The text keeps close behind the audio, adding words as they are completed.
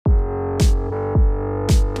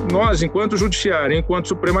Nós, enquanto judiciário, enquanto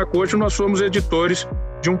Suprema Corte, nós somos editores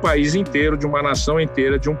de um país inteiro, de uma nação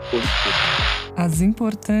inteira, de um povo inteiro. As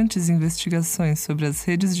importantes investigações sobre as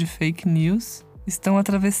redes de fake news estão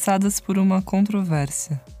atravessadas por uma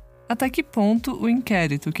controvérsia. Até que ponto o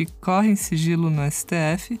inquérito que corre em sigilo no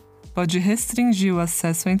STF pode restringir o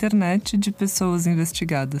acesso à internet de pessoas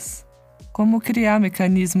investigadas? Como criar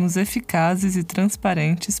mecanismos eficazes e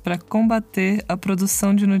transparentes para combater a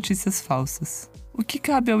produção de notícias falsas? O que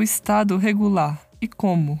cabe ao Estado regular e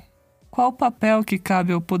como? Qual o papel que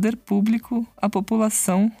cabe ao poder público, à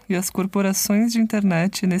população e às corporações de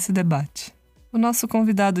internet nesse debate? O nosso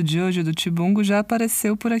convidado de hoje do Tibungo já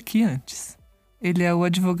apareceu por aqui antes. Ele é o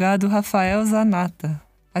advogado Rafael Zanata,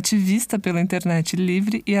 ativista pela internet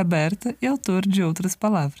livre e aberta e autor de outras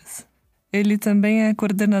palavras. Ele também é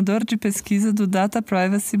coordenador de pesquisa do Data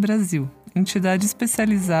Privacy Brasil, entidade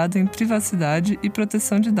especializada em privacidade e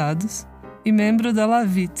proteção de dados, e membro da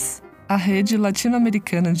LAVITS, a Rede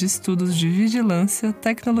Latino-Americana de Estudos de Vigilância,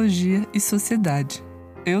 Tecnologia e Sociedade.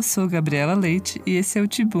 Eu sou Gabriela Leite e esse é o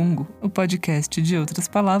Tibungo, o podcast de outras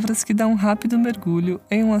palavras que dá um rápido mergulho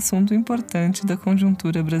em um assunto importante da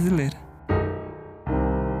conjuntura brasileira.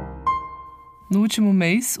 No último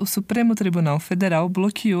mês, o Supremo Tribunal Federal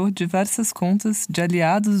bloqueou diversas contas de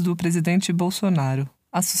aliados do presidente Bolsonaro.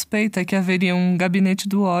 A suspeita é que haveria um gabinete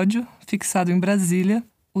do ódio, fixado em Brasília,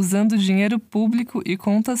 usando dinheiro público e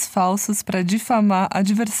contas falsas para difamar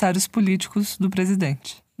adversários políticos do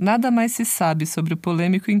presidente. Nada mais se sabe sobre o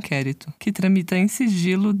polêmico inquérito, que tramita em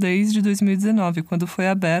sigilo desde 2019, quando foi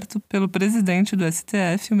aberto pelo presidente do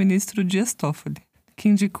STF, o ministro Dias Toffoli, que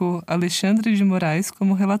indicou Alexandre de Moraes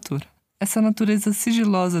como relator. Essa natureza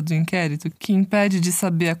sigilosa do inquérito, que impede de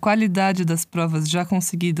saber a qualidade das provas já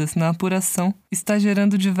conseguidas na apuração, está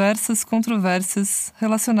gerando diversas controvérsias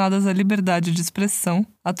relacionadas à liberdade de expressão,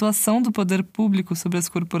 atuação do poder público sobre as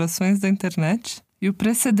corporações da internet e o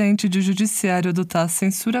precedente de o judiciário adotar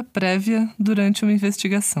censura prévia durante uma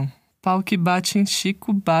investigação. Pau que bate em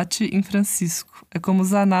Chico, bate em Francisco. É como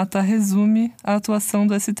Zanata resume a atuação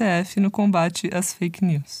do STF no combate às fake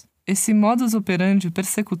news. Esse modus operandi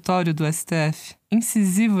persecutório do STF,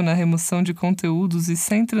 incisivo na remoção de conteúdos e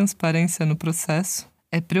sem transparência no processo,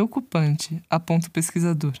 é preocupante, aponta o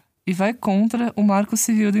pesquisador, e vai contra o Marco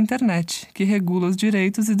Civil da Internet, que regula os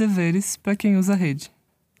direitos e deveres para quem usa a rede.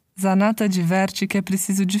 Zanata adverte que é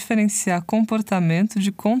preciso diferenciar comportamento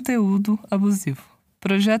de conteúdo abusivo.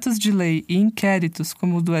 Projetos de lei e inquéritos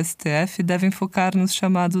como o do STF devem focar nos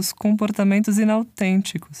chamados comportamentos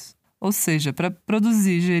inautênticos. Ou seja, para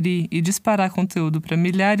produzir, gerir e disparar conteúdo para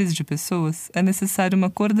milhares de pessoas, é necessário uma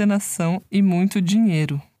coordenação e muito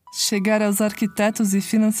dinheiro. Chegar aos arquitetos e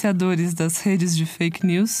financiadores das redes de fake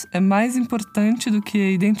news é mais importante do que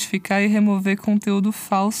identificar e remover conteúdo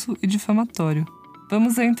falso e difamatório.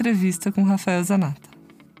 Vamos à entrevista com Rafael Zanata.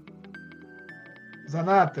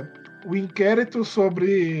 Zanata, o inquérito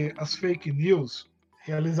sobre as fake news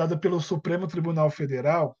realizada pelo Supremo Tribunal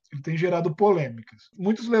Federal, ele tem gerado polêmicas.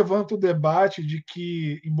 Muitos levantam o debate de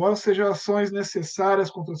que, embora sejam ações necessárias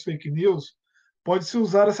contra as fake news, pode-se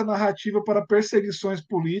usar essa narrativa para perseguições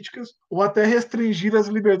políticas ou até restringir as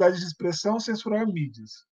liberdades de expressão, censurar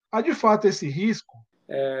mídias. Há de fato esse risco?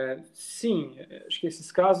 Sim, acho que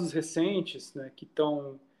esses casos recentes, né, que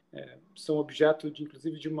são objeto,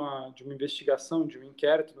 inclusive, de uma investigação, de um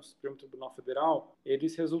inquérito no Supremo Tribunal Federal,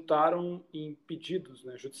 eles resultaram em pedidos,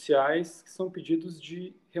 né, judiciais, que são pedidos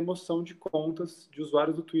de remoção de contas de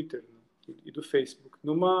usuários do Twitter, né, e do Facebook,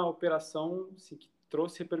 numa operação assim, que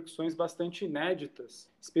trouxe repercussões bastante inéditas,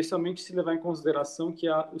 especialmente se levar em consideração que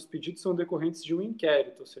os pedidos são decorrentes de um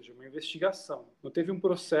inquérito, ou seja, uma investigação. Não teve um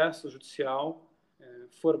processo judicial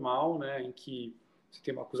formal, né, em que você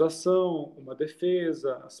tem uma acusação, uma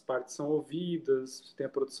defesa, as partes são ouvidas, você tem a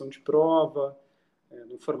produção de prova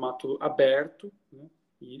no formato aberto, né,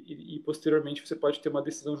 e posteriormente você pode ter uma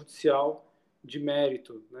decisão judicial de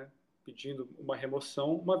mérito, né, pedindo uma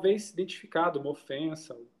remoção, uma vez identificada uma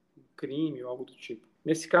ofensa, um crime ou algo do tipo.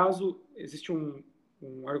 Nesse caso, existe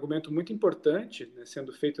um argumento muito importante, né,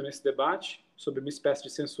 sendo feito nesse debate sobre uma espécie de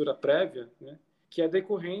censura prévia, né, que é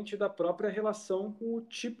decorrente da própria relação com o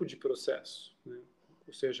tipo de processo, né?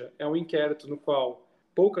 Ou seja, é um inquérito no qual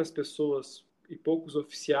poucas pessoas e poucos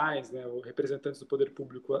oficiais, né, ou representantes do poder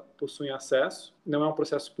público possuem acesso, não é um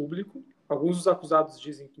processo público. Alguns dos acusados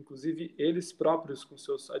dizem que, inclusive, eles próprios, com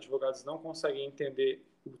seus advogados, não conseguem entender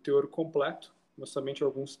o teor completo, mas somente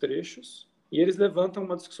alguns trechos. E eles levantam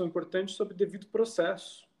uma discussão importante sobre devido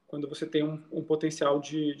processo, quando você tem um potencial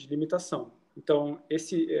de limitação. Então,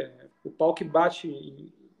 o pau que bate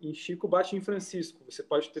em Chico bate em Francisco. Você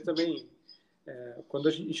pode ter também quando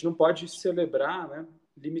a gente não pode celebrar, né,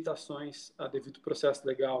 limitações a devido processo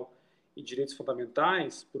legal e direitos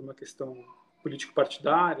fundamentais por uma questão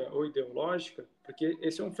político-partidária ou ideológica, porque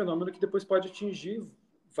esse é um fenômeno que depois pode atingir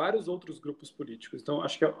vários outros grupos políticos. Então,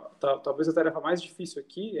 acho que talvez a tarefa mais difícil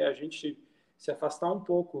aqui é a gente se afastar um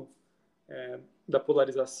pouco da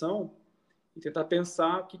polarização e tentar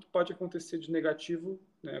pensar o que pode acontecer de negativo,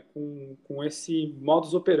 né, com esse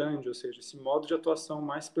modus operandi, ou seja, esse modo de atuação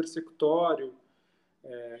mais persecutório,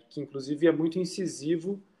 que inclusive é muito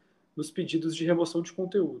incisivo nos pedidos de remoção de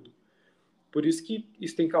conteúdo. Por isso que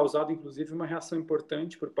isso tem causado, inclusive, uma reação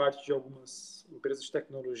importante por parte de algumas empresas de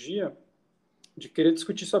tecnologia de querer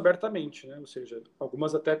discutir isso abertamente, né? Ou seja,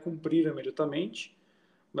 algumas até cumpriram imediatamente,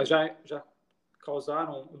 mas já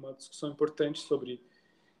causaram uma discussão importante sobre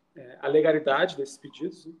a legalidade desses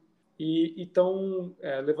pedidos, né? E estão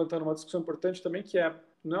levantando uma discussão importante também, que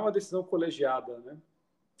não é uma decisão colegiada, né?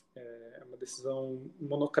 É uma decisão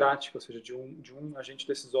monocrática, ou seja, de um agente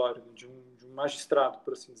decisório, de um magistrado,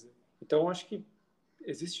 por assim dizer. Então, acho que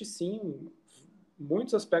existe, sim,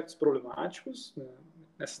 muitos aspectos problemáticos, né,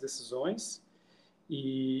 nessas decisões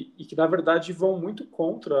e que, na verdade, vão muito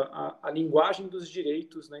contra a linguagem dos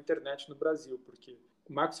direitos na internet no Brasil, porque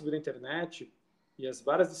o Marco Civil da Internet e as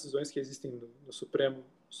várias decisões que existem no Supremo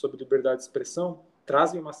sobre liberdade de expressão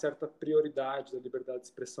trazem uma certa prioridade da liberdade de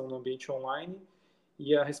expressão no ambiente online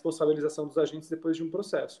e a responsabilização dos agentes depois de um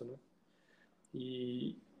processo, né?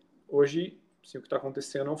 E hoje, sim, o que está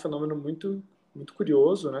acontecendo é um fenômeno muito, muito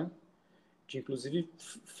curioso, né? De, inclusive,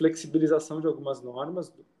 flexibilização de algumas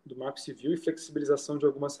normas do Marco Civil e flexibilização de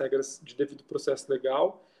algumas regras de devido processo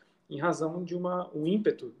legal em razão de um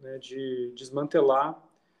ímpeto, né, de desmantelar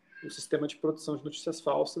o sistema de produção de notícias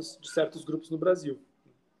falsas de certos grupos no Brasil,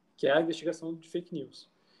 que é a investigação de fake news.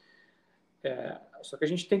 Só que a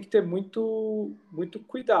gente tem que ter muito, muito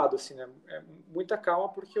cuidado, assim, né? Muita calma,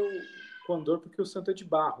 porque com andor, porque o santo é de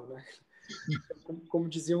barro, né? Como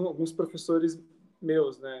diziam alguns professores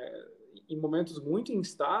meus, né? Em momentos muito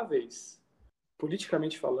instáveis,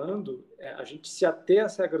 politicamente falando, a gente se ater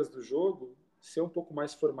às regras do jogo, ser um pouco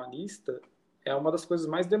mais formalista, é uma das coisas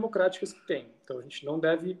mais democráticas que tem. Então, a gente não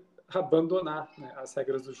deve abandonar, né, as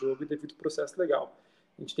regras do jogo e devido processo legal.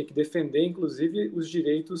 A gente tem que defender, inclusive, os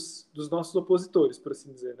direitos dos nossos opositores, por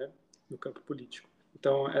assim dizer, né, no campo político.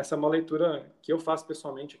 Então, essa é uma leitura que eu faço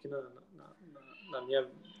pessoalmente aqui no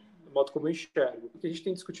modo como eu enxergo. O que a gente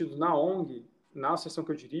tem discutido na ONG, na associação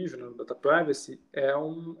que eu dirijo, no Data Privacy, é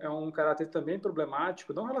um caráter também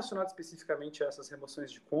problemático, não relacionado especificamente a essas remoções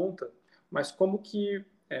de conta, mas como que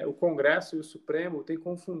o Congresso e o Supremo têm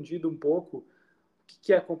confundido um pouco o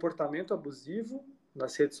que é comportamento abusivo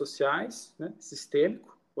nas redes sociais, né,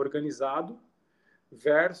 sistêmico, organizado,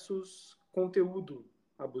 versus conteúdo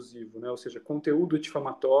abusivo, né, ou seja, conteúdo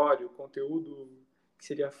difamatório, conteúdo que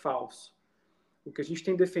seria falso. O que a gente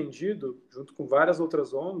tem defendido, junto com várias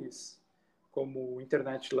outras ONGs, como o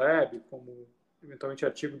Internet Lab, como eventualmente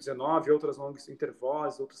Artigo 19, outras ONGs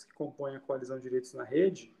Intervoz, outras que compõem a Coalizão de Direitos na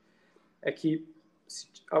Rede, é que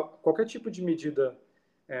qualquer tipo de medida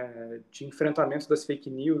de enfrentamento das fake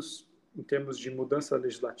news, em termos de mudança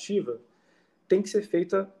legislativa, tem que ser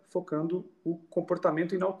feita focando o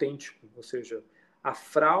comportamento inautêntico, ou seja, a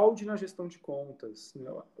fraude na gestão de contas,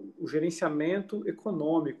 né, o gerenciamento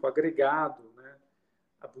econômico agregado, né,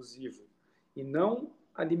 abusivo, e não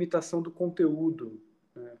a limitação do conteúdo,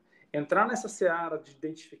 né? Entrar nessa seara de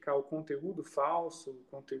identificar o conteúdo falso, o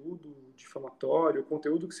conteúdo difamatório, o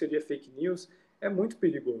conteúdo que seria fake news, é muito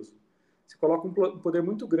perigoso. Você coloca um poder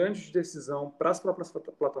muito grande de decisão para as próprias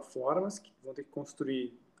plataformas, que vão ter que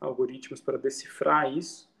construir algoritmos para decifrar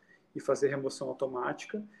isso e fazer remoção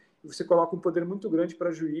automática, e você coloca um poder muito grande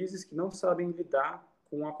para juízes que não sabem lidar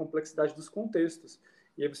com a complexidade dos contextos.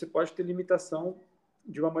 E aí você pode ter limitação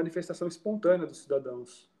de uma manifestação espontânea dos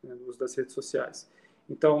cidadãos, né, no uso das redes sociais.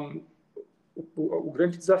 Então, o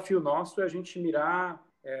grande desafio nosso é a gente mirar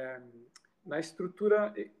na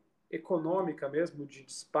estrutura econômica mesmo, de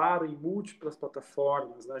disparo em múltiplas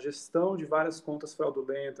plataformas, na gestão de várias contas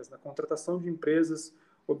fraudulentas, na contratação de empresas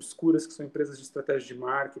obscuras, que são empresas de estratégia de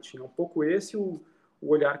marketing. É um pouco esse o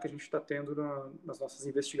olhar que a gente está tendo nas nossas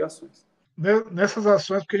investigações. Nessas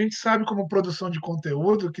ações, porque a gente sabe como produção de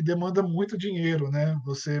conteúdo que demanda muito dinheiro, né?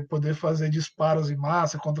 Você poder fazer disparos em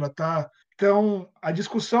massa, contratar. Então, a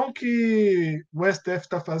discussão que o STF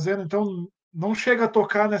está fazendo, então, não chega a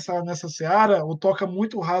tocar nessa seara, ou toca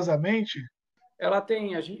muito rasamente? Ela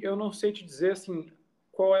tem, eu não sei te dizer assim,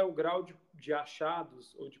 qual é o grau de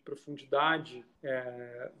achados ou de profundidade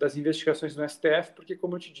das investigações no STF, porque,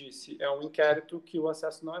 como eu te disse, é um inquérito que o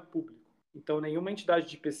acesso não é público. Então, nenhuma entidade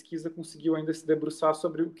de pesquisa conseguiu ainda se debruçar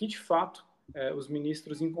sobre o que, de fato, os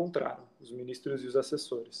ministros encontraram, os ministros e os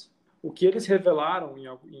assessores. O que eles revelaram,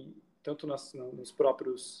 tanto nos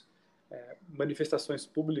próprios manifestações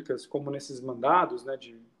públicas, como nesses mandados, né,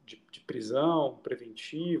 de prisão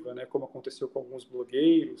preventiva, né, como aconteceu com alguns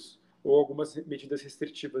blogueiros, ou algumas medidas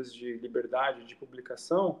restritivas de liberdade de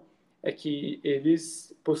publicação, é que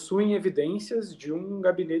eles possuem evidências de um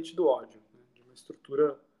gabinete do ódio, né, de uma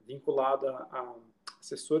estrutura vinculada a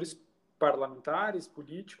assessores parlamentares,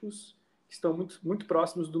 políticos, que estão muito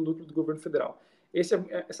próximos do núcleo do governo federal.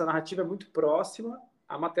 Essa narrativa é muito próxima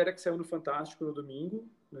à matéria que saiu no Fantástico no domingo,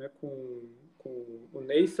 né, com o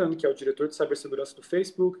Nathan, que é o diretor de cibersegurança do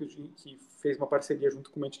Facebook, que fez uma parceria junto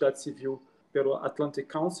com uma entidade civil pelo Atlantic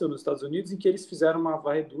Council nos Estados Unidos, em que eles fizeram uma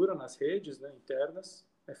varredura nas redes, né, internas,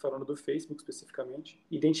 falando do Facebook especificamente,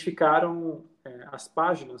 identificaram as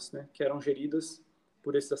páginas, né, que eram geridas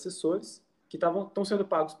por esses assessores, que estão sendo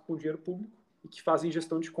pagos com dinheiro público e que fazem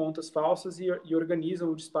gestão de contas falsas e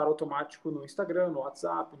organizam o disparo automático no Instagram, no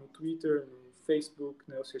WhatsApp, no Twitter, no Facebook,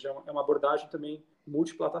 né? Ou seja, é uma abordagem também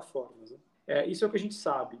multiplataformas, né? Isso é o que a gente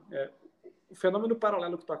sabe. O fenômeno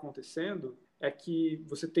paralelo que está acontecendo é que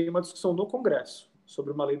você tem uma discussão no Congresso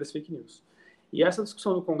sobre uma lei das fake news. E essa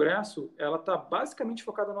discussão no Congresso, ela está basicamente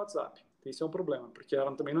focada no WhatsApp. Isso é um problema, porque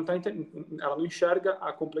ela também ela não enxerga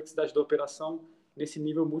a complexidade da operação nesse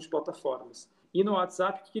nível multiplataformas. E no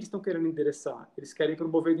WhatsApp, o que eles estão querendo endereçar? Eles querem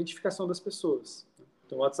promover a identificação das pessoas.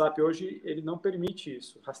 Então, o WhatsApp hoje ele não permite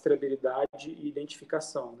isso, rastreabilidade e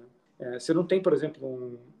identificação, né? Você não tem, por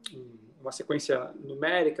exemplo, uma sequência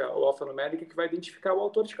numérica ou alfanumérica que vai identificar o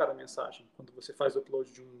autor de cada mensagem, quando você faz o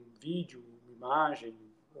upload de um vídeo, uma imagem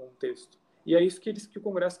ou um texto. E é isso que o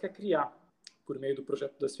Congresso quer criar, por meio do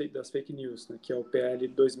projeto das fake news, né, que é o PL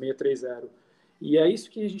 2630. E é isso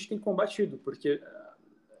que a gente tem combatido, porque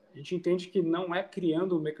a gente entende que não é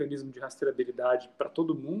criando um mecanismo de rastreabilidade para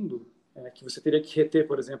todo mundo que você teria que reter,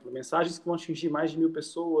 por exemplo, mensagens que vão atingir mais de 1.000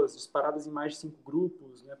 pessoas, disparadas em mais de 5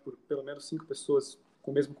 grupos, né, por pelo menos 5 pessoas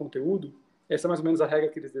com o mesmo conteúdo. Essa é mais ou menos a regra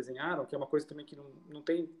que eles desenharam, que é uma coisa também que não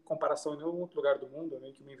tem comparação em nenhum outro lugar do mundo, é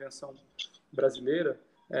meio que uma invenção brasileira.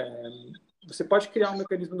 Você pode criar um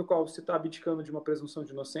mecanismo no qual você está abdicando de uma presunção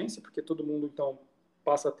de inocência, porque todo mundo, então,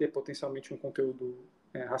 passa a ter potencialmente um conteúdo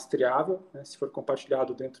rastreável, né, se for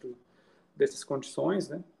compartilhado dentro dessas condições,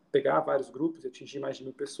 né, pegar vários grupos e atingir mais de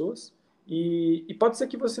 1.000 pessoas. E pode ser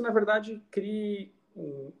que você, na verdade, crie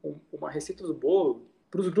uma receita do bolo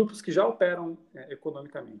para os grupos que já operam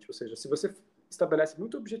economicamente. Ou seja, se você estabelece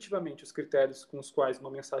muito objetivamente os critérios com os quais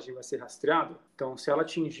uma mensagem vai ser rastreada, então, se ela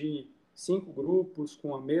atingir 5 grupos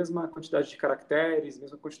com a mesma quantidade de caracteres,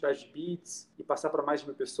 mesma quantidade de bits e passar para mais de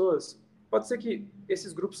 1.000 pessoas, pode ser que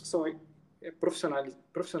esses grupos que são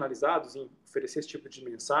profissionalizados em oferecer esse tipo de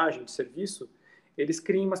mensagem, de serviço, eles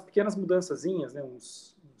criem umas pequenas mudançazinhas, né,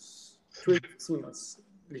 umas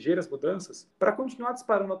ligeiras mudanças, para continuar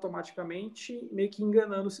disparando automaticamente, meio que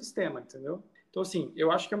enganando o sistema, entendeu? Então, assim,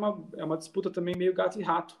 eu acho que é uma disputa também meio gato e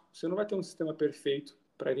rato. Você não vai ter um sistema perfeito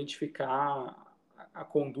para identificar a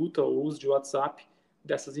conduta ou uso de WhatsApp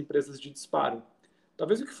dessas empresas de disparo.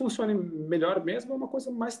 Talvez o que funcione melhor mesmo é uma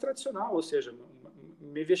coisa mais tradicional, ou seja,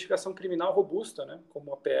 uma investigação criminal robusta, né,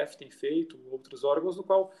 como a PF tem feito, outros órgãos, no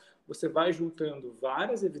qual você vai juntando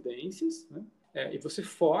várias evidências, né, e você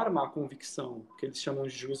forma a convicção, que eles chamam de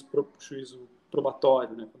juízo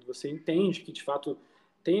probatório, né, quando você entende que, de fato,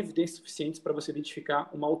 tem evidências suficientes para você identificar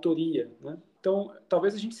uma autoria, né? Então,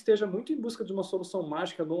 talvez a gente esteja muito em busca de uma solução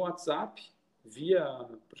mágica no WhatsApp, via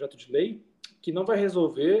projeto de lei, que não vai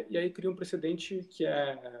resolver, e aí cria um precedente que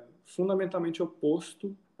é fundamentalmente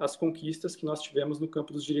oposto às conquistas que nós tivemos no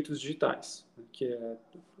campo dos direitos digitais, né, que é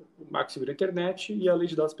o Marco Civil da Internet e a Lei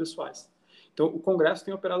de Dados Pessoais. Então, o Congresso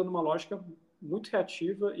tem operado numa lógica muito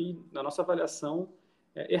reativa e, na nossa avaliação,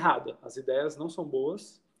 errada. As ideias não são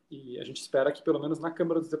boas e a gente espera que, pelo menos na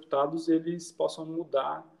Câmara dos Deputados, eles possam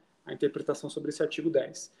mudar a interpretação sobre esse artigo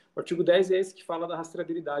 10. O artigo 10 é esse que fala da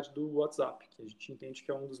rastreabilidade do WhatsApp, que a gente entende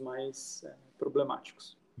que é um dos mais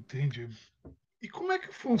problemáticos. Entendi. E como é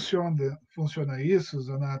que funciona isso,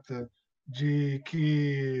 Zanata, de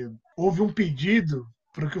que houve um pedido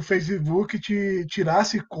para que o Facebook te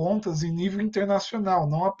tirasse contas em nível internacional,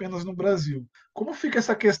 não apenas no Brasil? Como fica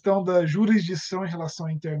essa questão da jurisdição em relação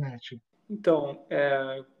à internet? Então,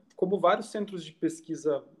 como vários centros de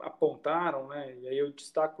pesquisa apontaram, né, e aí eu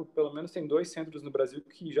destaco, pelo menos tem 2 centros no Brasil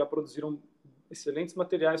que já produziram excelentes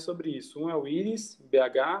materiais sobre isso. Um é o IRIS,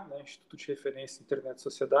 BH, né, Instituto de Referência Internet e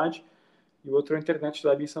Sociedade, e o outro é o Internet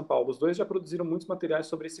Lab em São Paulo. Os dois já produziram muitos materiais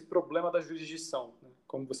sobre esse problema da jurisdição, né,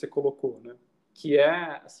 como você colocou, né, que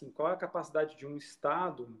é, assim, qual é a capacidade de um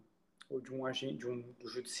Estado ou de um agente, do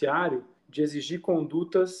judiciário, de exigir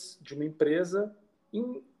condutas de uma empresa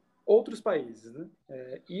em outros países, né?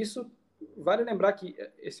 Isso vale lembrar que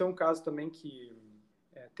esse é um caso também que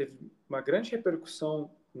teve uma grande repercussão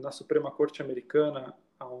na Suprema Corte Americana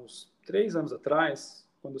há uns 3 anos atrás,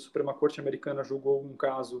 quando a Suprema Corte Americana julgou um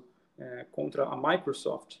caso contra a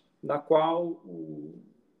Microsoft, na qual o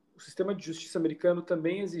sistema de justiça americano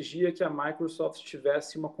também exigia que a Microsoft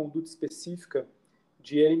tivesse uma conduta específica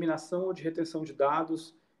de eliminação ou de retenção de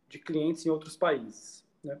dados de clientes em outros países,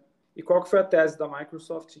 né? E qual que foi a tese da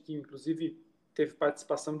Microsoft, que inclusive teve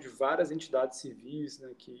participação de várias entidades civis,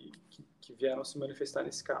 né, que vieram se manifestar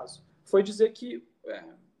nesse caso? Foi dizer que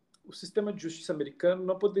o sistema de justiça americano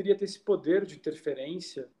não poderia ter esse poder de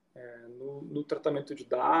interferência no tratamento de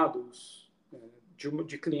dados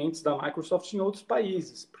de clientes da Microsoft em outros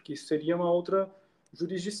países, porque isso seria uma outra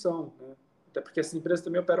jurisdição, né? Até porque essas empresas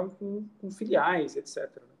também operam com filiais,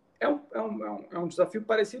 etc. É um desafio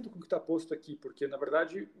parecido com o que está posto aqui, porque, na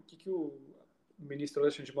verdade, o que o ministro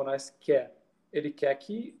Alexandre de Moraes quer? Ele quer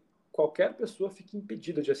que qualquer pessoa fique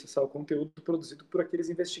impedida de acessar o conteúdo produzido por aqueles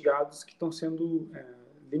investigados que estão sendo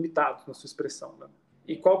limitados na sua expressão, né?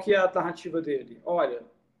 E qual que é a narrativa dele? Olha,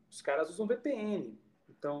 os caras usam VPN,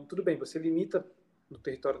 então, tudo bem, você limita no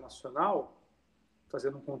território nacional,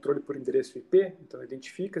 fazendo um controle por endereço IP, então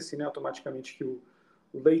identifica-se, né, automaticamente que o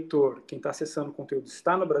leitor, quem está acessando o conteúdo,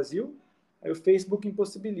 está no Brasil, aí o Facebook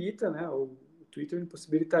impossibilita, né, ou o Twitter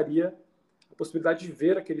impossibilitaria a possibilidade de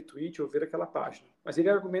ver aquele tweet ou ver aquela página. Mas ele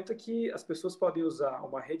argumenta que as pessoas podem usar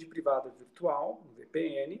uma rede privada virtual, um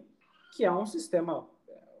VPN, que é um sistema,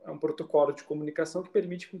 é um protocolo de comunicação que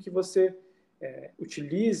permite com que você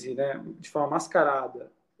utilize, né, de forma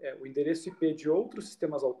mascarada, o endereço IP de outros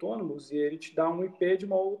sistemas autônomos, e ele te dá um IP de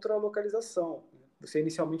uma outra localização. Você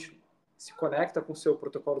inicialmente se conecta com o seu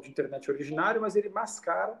protocolo de internet originário, mas ele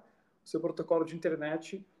mascara o seu protocolo de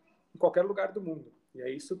internet em qualquer lugar do mundo. E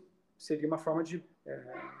aí isso seria uma forma de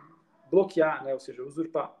bloquear, né, ou seja,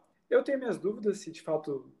 usurpar. Eu tenho minhas dúvidas se, de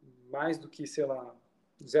fato, mais do que, sei lá,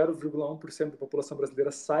 0,1% da população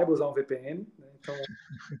brasileira saiba usar um VPN, né? Então,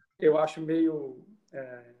 eu acho meio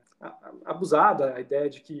abusada a ideia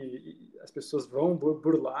de que as pessoas vão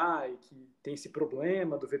burlar e que tem esse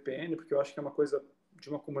problema do VPN, porque eu acho que é uma coisa de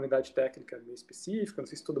uma comunidade técnica meio específica, não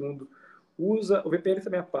sei se todo mundo usa. O VPN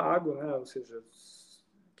também é pago, né? Ou seja,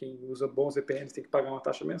 quem usa bons VPNs tem que pagar uma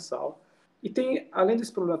taxa mensal. E tem, além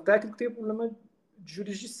desse problema técnico, tem o problema de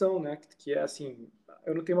jurisdição, né? Que é assim,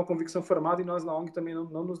 eu não tenho uma convicção formada e nós na ONG também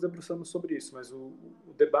não nos debruçamos sobre isso, mas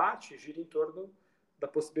o debate gira em torno da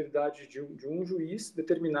possibilidade de um juiz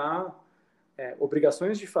determinar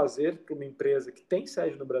obrigações de fazer para uma empresa que tem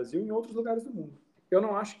sede no Brasil em outros lugares do mundo. Eu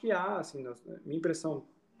não acho que há, assim, minha impressão,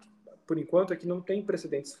 por enquanto, é que não tem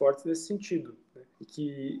precedentes fortes nesse sentido, né? E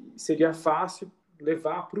que seria fácil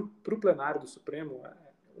levar para o plenário do Supremo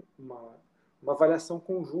uma avaliação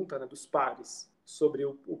conjunta, né, dos pares sobre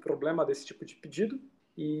o problema desse tipo de pedido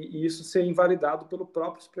e isso ser invalidado pelo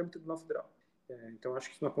próprio Supremo Tribunal Federal. Então, acho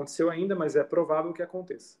que isso não aconteceu ainda, mas é provável que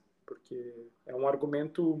aconteça, porque é um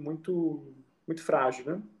argumento muito, muito frágil,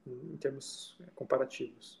 né, em termos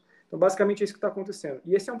comparativos. Então, basicamente, é isso que está acontecendo.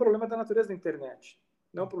 E esse é um problema da natureza da internet,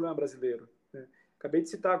 não é um problema brasileiro, né? Acabei de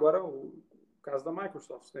citar agora o caso da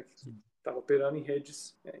Microsoft, né, que estava operando em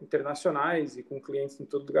redes internacionais e com clientes em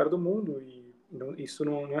todo lugar do mundo, e isso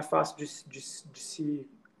não é fácil de se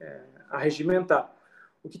arregimentar.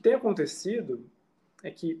 O que tem acontecido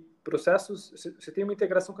é que você tem uma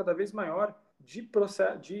integração cada vez maior de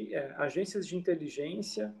agências de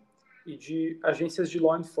inteligência e de agências de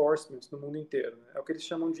law enforcement no mundo inteiro, né? É o que eles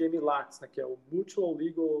chamam de MLATs, né, que é o Mutual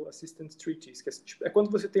Legal Assistance Treaties, que é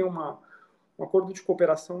quando você tem um acordo de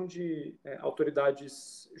cooperação de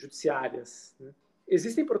autoridades judiciárias, né?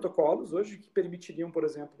 Existem protocolos hoje que permitiriam, por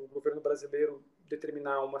exemplo, o governo brasileiro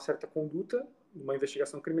determinar uma certa conduta, uma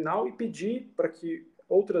investigação criminal, e pedir para que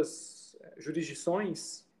outras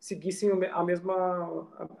jurisdições seguissem a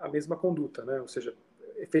mesma conduta, né? Ou seja,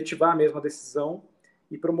 efetivar a mesma decisão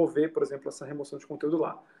e promover, por exemplo, essa remoção de conteúdo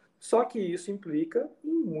lá. Só que isso implica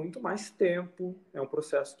em muito mais tempo, é um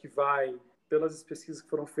processo que vai, pelas pesquisas que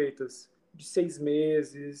foram feitas, de 6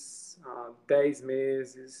 meses a 10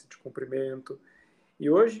 meses de cumprimento. E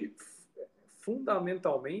hoje,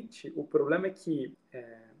 fundamentalmente, o problema é que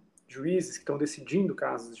juízes que estão decidindo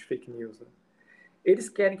casos de fake news, né, eles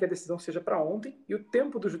querem que a decisão seja para ontem e o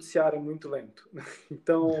tempo do judiciário é muito lento.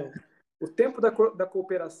 Então, o tempo da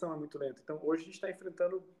cooperação é muito lento. Então, hoje a gente está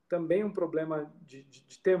enfrentando também um problema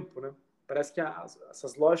de tempo, né? Parece que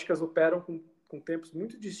essas lógicas operam com tempos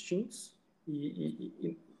muito distintos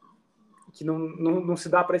e que não se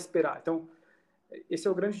dá para esperar. Então, esse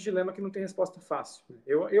é o grande dilema que não tem resposta fácil.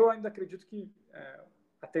 Eu ainda acredito que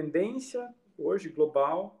a tendência hoje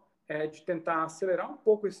global é de tentar acelerar um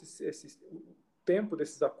pouco o tempo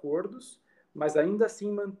desses acordos, mas ainda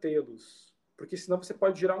assim mantê-los, porque senão você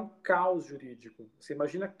pode gerar um caos jurídico. Você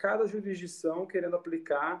imagina cada jurisdição querendo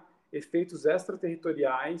aplicar efeitos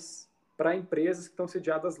extraterritoriais para empresas que estão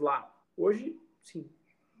sediadas lá. Hoje, sim,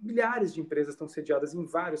 milhares de empresas estão sediadas em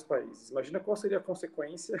vários países. Imagina qual seria a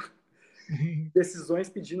consequência de decisões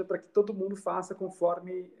pedindo para que todo mundo faça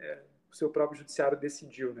conforme o seu próprio judiciário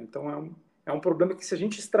decidiu, né? Então, é um problema que, se a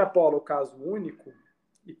gente extrapola o caso único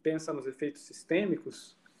e pensa nos efeitos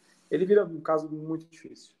sistêmicos, ele vira um caso muito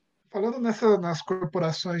difícil. Falando nas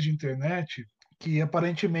corporações de internet, que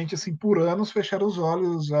aparentemente, assim, por anos fecharam os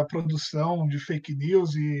olhos à produção de fake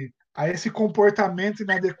news e a esse comportamento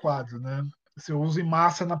inadequado, né? Seu uso em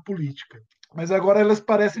massa na política. Mas agora elas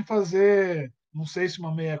parecem fazer, não sei se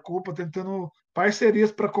uma meia-culpa, tentando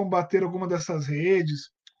parcerias para combater alguma dessas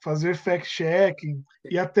redes, fazer fact-checking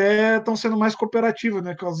e até estão sendo mais cooperativas,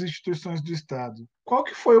 né, com as instituições do Estado. Qual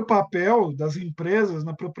que foi o papel das empresas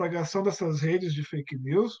na propagação dessas redes de fake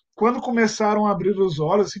news? Quando começaram a abrir os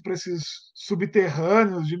olhos assim, para esses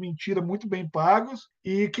subterrâneos de mentira muito bem pagos?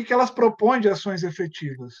 E o que elas propõem de ações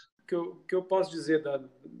efetivas? O que eu posso dizer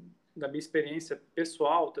da minha experiência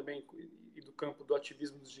pessoal também e do campo do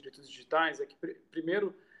ativismo dos direitos digitais é que,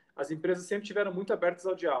 primeiro, as empresas sempre tiveram muito abertas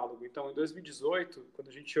ao diálogo. Então, em 2018, quando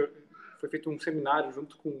foi feito um seminário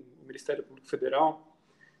junto com o Ministério Público Federal,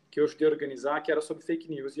 que eu ajudei a organizar, que era sobre fake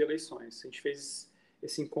news e eleições. A gente fez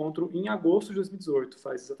esse encontro em agosto de 2018,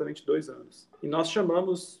 faz exatamente 2 anos. E nós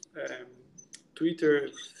chamamos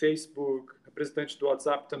Twitter, Facebook, representantes do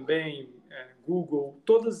WhatsApp também, Google,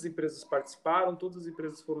 todas as empresas participaram, todas as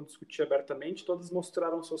empresas foram discutir abertamente, todas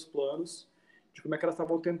mostraram seus planos de como é que elas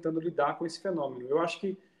estavam tentando lidar com esse fenômeno. Eu acho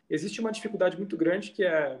que existe uma dificuldade muito grande, que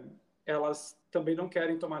elas também não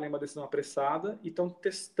querem tomar nenhuma decisão apressada e estão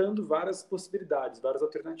testando várias possibilidades, várias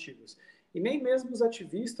alternativas. E nem mesmo os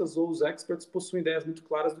ativistas ou os experts possuem ideias muito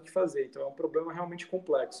claras do que fazer. Então, é um problema realmente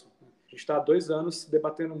complexo. A gente está há 2 anos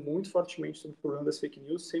debatendo muito fortemente sobre o problema das fake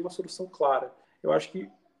news sem uma solução clara. Eu acho que,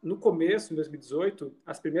 no começo, em 2018,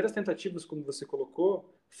 as primeiras tentativas, como você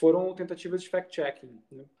colocou, foram tentativas de fact-checking,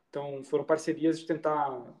 né? Então, foram parcerias de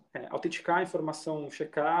tentar autenticar a informação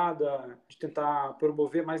checada, de tentar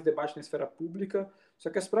promover mais debate na esfera pública. Só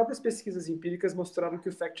que as próprias pesquisas empíricas mostraram que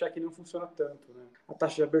o fact-checking não funciona tanto, né? A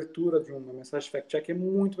taxa de abertura de uma mensagem fact-check é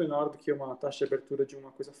muito menor do que uma taxa de abertura de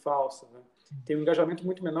uma coisa falsa, né? Tem um engajamento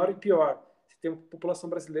muito menor e pior. Você tem uma população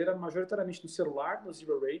brasileira majoritariamente no celular, no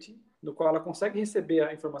zero rating, no qual ela consegue receber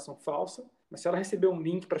a informação falsa, mas se ela receber um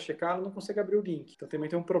link para checar, ela não consegue abrir o link. Então também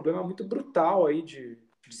tem um problema muito brutal aí de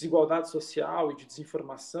desigualdade social e de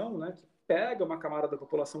desinformação, né, que pega uma camada da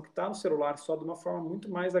população que está no celular só de uma forma muito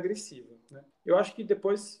mais agressiva, né? Eu acho que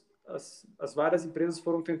depois as várias empresas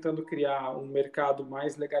foram tentando criar um mercado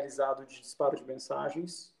mais legalizado de disparo de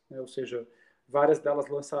mensagens, né? Ou seja, várias delas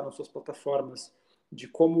lançaram suas plataformas de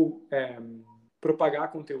como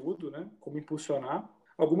propagar conteúdo, né? Como impulsionar.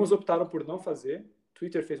 Algumas optaram por não fazer.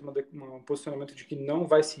 Twitter fez um posicionamento de que não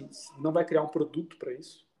vai criar um produto para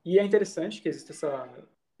isso. E é interessante que existem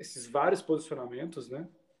esses vários posicionamentos, né?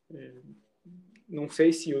 Não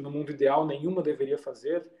sei se no mundo ideal nenhuma deveria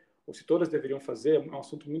fazer, ou se todas deveriam fazer, é um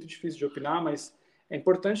assunto muito difícil de opinar, mas é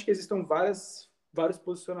importante que existam vários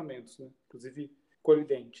posicionamentos, né? Inclusive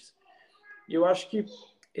colidentes. E eu acho que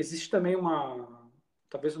existe também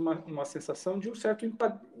talvez uma sensação de um certo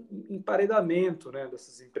emparedamento, né,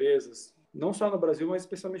 dessas empresas, não só no Brasil, mas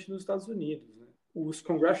especialmente nos Estados Unidos, né? Os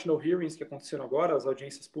congressional hearings que aconteceram agora, as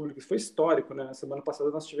audiências públicas, foi histórico, né? Na semana passada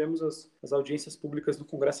nós tivemos as audiências públicas do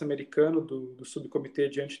Congresso americano, do Subcomitê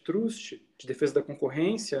de Antitrust, de Defesa da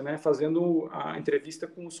Concorrência, né? Fazendo a entrevista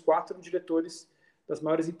com os 4 diretores das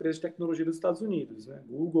maiores empresas de tecnologia dos Estados Unidos, né?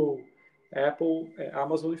 Google, Apple,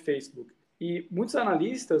 Amazon e Facebook. E muitos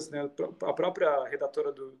analistas, né, a própria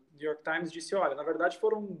redatora do New York Times disse, olha, na verdade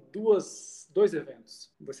foram dois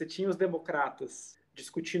eventos. Você tinha os democratas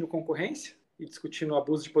discutindo concorrência e discutindo o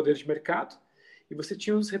abuso de poder de mercado, e você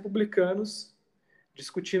tinha os republicanos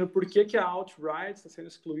discutindo por que a alt-right está sendo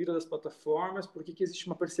excluída das plataformas, por que existe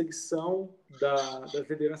uma perseguição das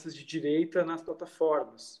lideranças de direita nas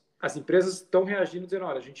plataformas. As empresas estão reagindo dizendo,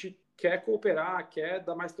 olha, a gente quer cooperar, quer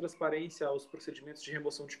dar mais transparência aos procedimentos de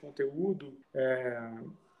remoção de conteúdo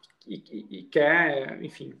e quer,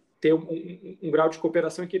 enfim, ter um grau de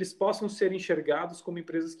cooperação em que eles possam ser enxergados como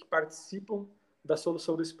empresas que participam da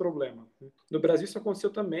solução desse problema. No Brasil isso aconteceu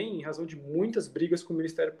também em razão de muitas brigas com o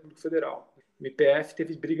Ministério Público Federal. O MPF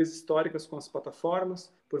teve brigas históricas com as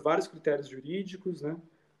plataformas por vários critérios jurídicos, né?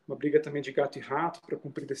 uma briga também de gato e rato para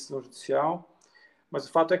cumprir decisão judicial. Mas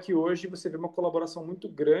o fato é que hoje você vê uma colaboração muito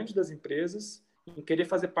grande das empresas em querer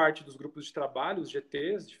fazer parte dos grupos de trabalho, os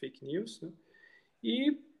GTs, de fake news, né?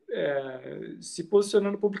 E se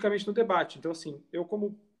posicionando publicamente no debate. Então, assim, eu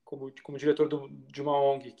como diretor de uma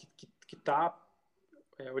ONG que está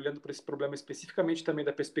olhando para esse problema especificamente também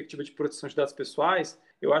da perspectiva de proteção de dados pessoais,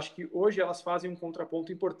 eu acho que hoje elas fazem um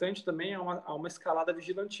contraponto importante também a uma escalada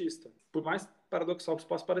vigilantista. Por mais paradoxal que isso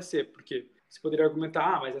possa parecer, porque você poderia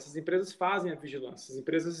argumentar, mas essas empresas fazem a vigilância, essas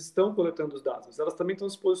empresas estão coletando os dados, mas elas também estão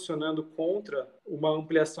se posicionando contra uma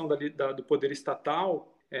ampliação do poder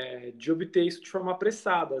estatal de obter isso de forma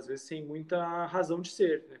apressada, às vezes sem muita razão de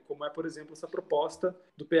ser, né? Como é, por exemplo, essa proposta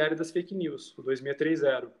do PR das fake news, o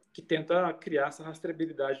 2630, que tenta criar essa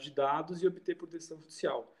rastreabilidade de dados e obter por decisão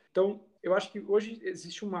judicial. Então, eu acho que hoje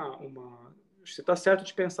existe você está certo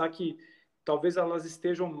de pensar que talvez elas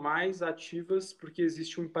estejam mais ativas porque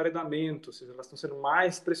existe um emparedamento, ou seja, elas estão sendo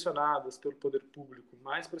mais pressionadas pelo poder público,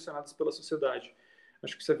 mais pressionadas pela sociedade.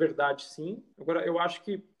 Acho que isso é verdade, sim. Agora, eu acho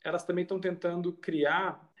que elas também estão tentando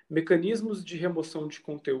criar mecanismos de remoção de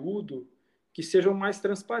conteúdo que sejam mais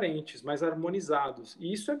transparentes, mais harmonizados.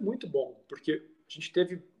 E isso é muito bom, porque a gente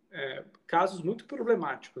teve casos muito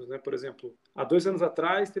problemáticos, né? Por exemplo, há 2 anos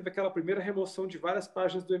atrás, teve aquela primeira remoção de várias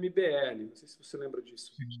páginas do MBL. Não sei se você lembra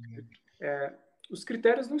disso. Os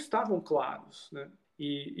critérios não estavam claros, né?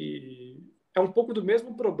 E é um pouco do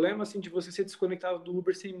mesmo problema assim de você ser desconectado do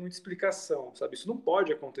Uber sem muita explicação, sabe? Isso não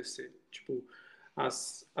pode acontecer. Tipo,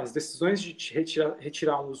 as decisões de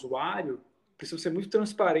retirar um usuário precisam ser muito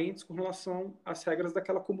transparentes com relação às regras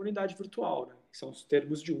daquela comunidade virtual, né? Que são os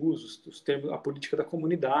termos de uso, a política da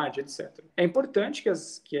comunidade, etc. É importante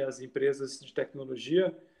que as empresas de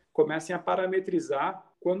tecnologia comecem a parametrizar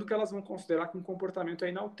quando que elas vão considerar que um comportamento é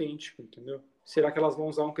inautêntico, entendeu? Será que elas vão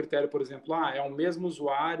usar um critério, por exemplo, é o mesmo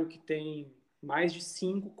usuário que tem mais de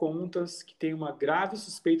 5 contas que tem uma grave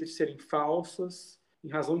suspeita de serem falsas em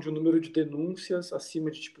razão de um número de denúncias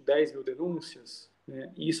acima de 10 mil denúncias,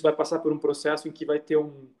 né? E isso vai passar por um processo em que vai ter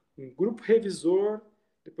um grupo revisor,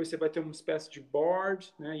 depois você vai ter uma espécie de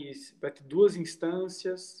board, né? E vai ter 2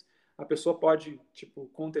 instâncias. A pessoa pode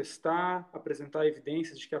contestar, apresentar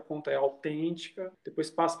evidências de que a conta é autêntica,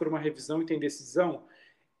 depois passa por uma revisão e tem decisão.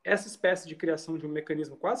 Essa espécie de criação de um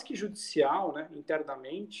mecanismo quase que judicial, né,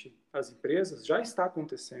 internamente, às empresas, já está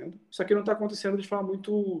acontecendo, só que não está acontecendo de forma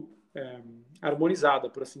muito harmonizada,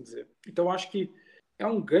 por assim dizer. Então, acho que é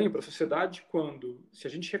um ganho para a sociedade se a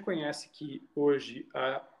gente reconhece que hoje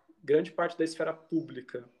a grande parte da esfera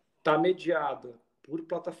pública está mediada por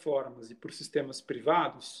plataformas e por sistemas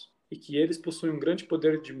privados, e que eles possuem um grande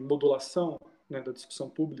poder de modulação, né, da discussão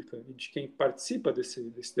pública e de quem participa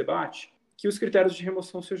desse debate, que os critérios de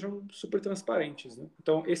remoção sejam super transparentes, né?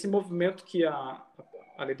 Então, esse movimento que a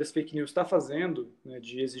lei das fake news está fazendo, né,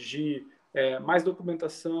 de exigir mais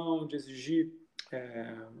documentação, de exigir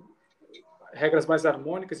regras mais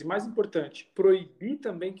harmônicas e, mais importante, proibir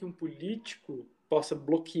também que um político possa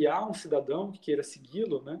bloquear um cidadão que queira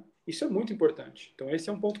segui-lo, né? Isso é muito importante. Então, esse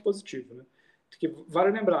é um ponto positivo, né? Porque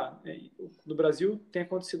vale lembrar, no Brasil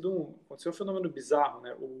aconteceu um fenômeno bizarro,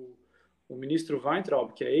 né? O ministro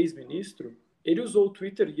Weintraub, que é ex-ministro, ele usou o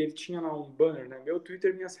Twitter e ele tinha lá um banner, né? Meu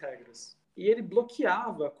Twitter, minhas regras. E ele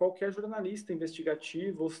bloqueava qualquer jornalista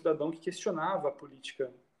investigativo ou cidadão que questionava a política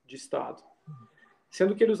de Estado.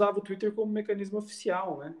 Sendo que ele usava o Twitter como mecanismo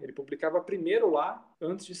oficial, né? Ele publicava primeiro lá,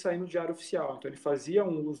 antes de sair no diário oficial. Então, ele fazia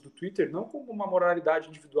um uso do Twitter não como uma moralidade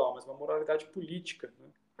individual, mas uma moralidade política, né?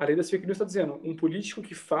 A lei das fake news está dizendo, um político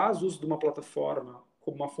que faz uso de uma plataforma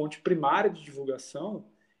como uma fonte primária de divulgação,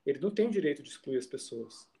 ele não tem o direito de excluir as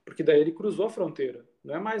pessoas. Porque daí ele cruzou a fronteira.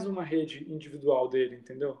 Não é mais uma rede individual dele,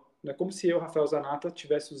 entendeu? Não é como se eu, Rafael Zanata,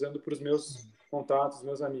 estivesse usando para os meus contatos,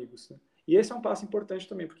 meus amigos, né? E esse é um passo importante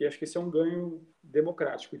também, porque acho que esse é um ganho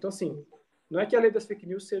democrático. Então, assim, não é que a lei das fake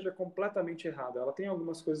news seja completamente errada, ela tem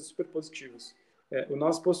algumas coisas super positivas. O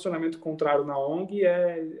nosso posicionamento contrário na ONG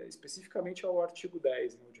é especificamente ao artigo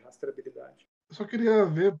 10, né, de rastreabilidade. Eu só queria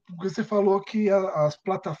ver, porque você falou que as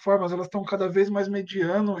plataformas elas estão cada vez mais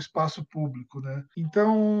mediando o espaço público, né?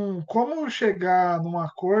 Então, como chegar num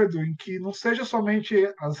acordo em que não seja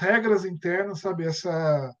somente as regras internas, sabe?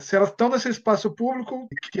 Se elas estão nesse espaço público,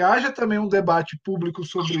 que haja também um debate público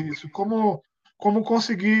sobre isso. Como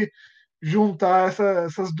conseguir juntar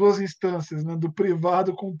essas 2 instâncias, né? Do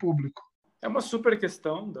privado com o público? É uma super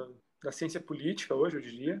questão da ciência política hoje, eu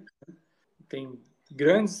diria. Tem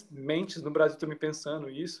grandes mentes no Brasil também pensando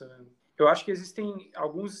isso, né? Eu acho que existem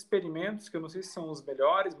alguns experimentos que eu não sei se são os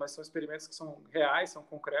melhores, mas são experimentos que são reais, são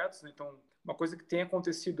concretos, né? Então, uma coisa que tem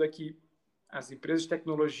acontecido é que as empresas de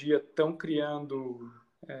tecnologia estão criando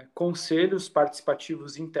conselhos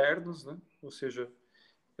participativos internos, né? Ou seja,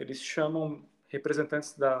 eles chamam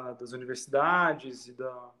representantes das universidades e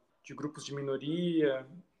de grupos de minoria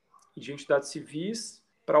e de entidades civis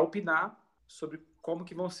para opinar sobre como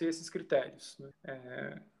que vão ser esses critérios,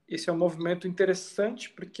 né? Esse é um movimento interessante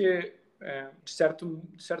porque, de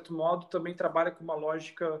certo modo, também trabalha com uma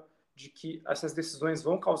lógica de que essas decisões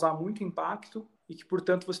vão causar muito impacto e que,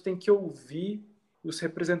 portanto, você tem que ouvir os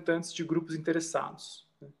representantes de grupos interessados,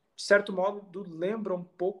 né? De certo modo, lembra um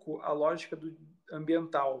pouco a lógica do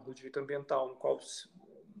direito ambiental, no qual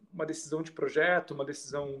uma decisão de projeto, uma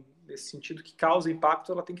decisão nesse sentido que causa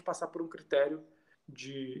impacto, ela tem que passar por um critério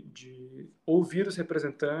de ouvir os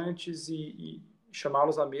representantes e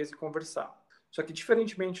chamá-los à mesa e conversar. Só que,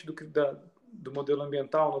 diferentemente do modelo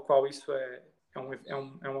ambiental, no qual isso é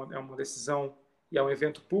uma decisão e é um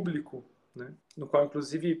evento público, né, no qual,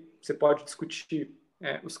 inclusive, você pode discutir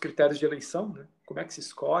os critérios de eleição, né, como é que se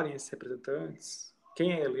escolhem esses representantes,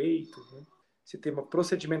 quem é eleito, né, se tem uma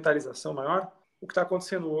procedimentalização maior. O que está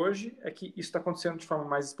acontecendo hoje é que isso está acontecendo de forma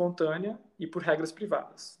mais espontânea e por regras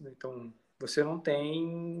privadas, né? Então, você não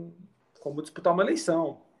tem como disputar uma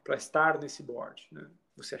eleição para estar nesse board, né?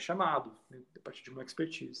 Você é chamado, né, a partir de uma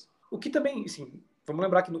expertise. O que também, assim, vamos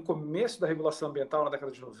lembrar que no começo da regulação ambiental, na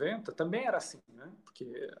década de 90, também era assim, né?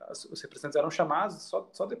 Porque os representantes eram chamados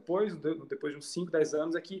só depois de uns 5, 10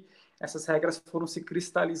 anos é que essas regras foram se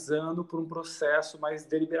cristalizando por um processo mais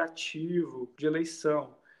deliberativo de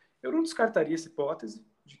eleição. Eu não descartaria essa hipótese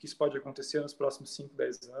de que isso pode acontecer nos próximos 5,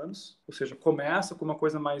 10 anos, ou seja, começa com uma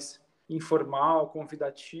coisa mais informal,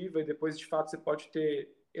 convidativa, e depois, de fato, você pode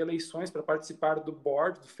ter eleições para participar do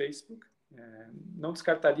board do Facebook. Não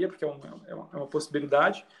descartaria, porque é uma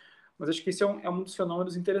possibilidade, mas acho que esse é um dos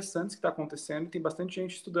fenômenos interessantes que está acontecendo e tem bastante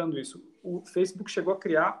gente estudando isso. O Facebook chegou a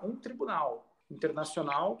criar um tribunal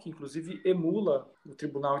internacional, que inclusive emula o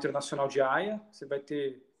Tribunal Internacional de Haia. Você vai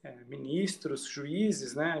ter ministros,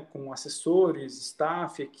 juízes, né, com assessores,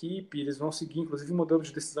 staff, equipe, eles vão seguir, inclusive, um modelo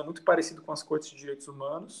de decisão muito parecido com as cortes de direitos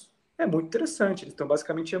humanos. É muito interessante, eles estão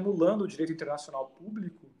basicamente emulando o direito internacional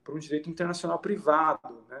público para um direito internacional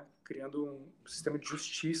privado, né, criando um sistema de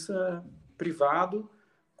justiça privado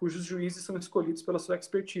cujos juízes são escolhidos pela sua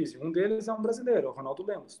expertise. Um deles é um brasileiro, o Ronaldo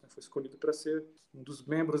Lemos, né, foi escolhido para ser um dos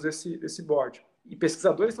membros desse board. E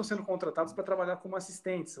pesquisadores estão sendo contratados para trabalhar como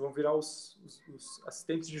assistentes, vão virar os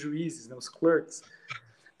assistentes de juízes, né, os clerks.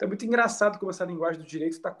 Então é muito engraçado como essa linguagem do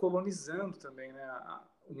direito está colonizando também, né,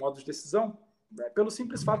 o modo de decisão, pelo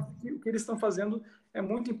simples fato de que o que eles estão fazendo é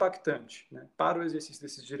muito impactante, né, para o exercício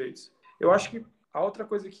desses direitos. Eu acho que a outra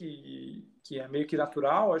coisa que é meio que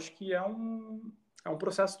natural, acho que é um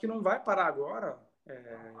processo que não vai parar agora,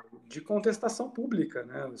 de contestação pública,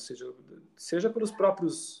 né, ou seja pelos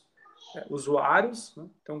próprios usuários, né?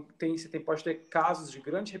 Então você pode ter casos de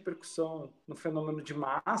grande repercussão no fenômeno de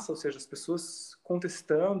massa, ou seja, as pessoas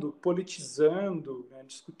contestando, politizando, né,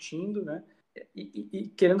 discutindo, né,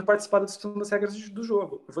 e querendo participar da discussão das regras do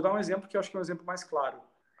jogo. Eu vou dar um exemplo que eu acho que é um exemplo mais claro.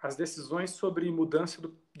 As decisões sobre mudança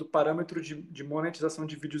do parâmetro de monetização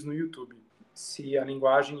de vídeos no YouTube. Se a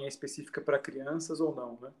linguagem é específica para crianças ou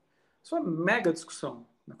não, né? Isso é uma mega discussão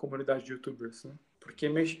na comunidade de YouTubers, né?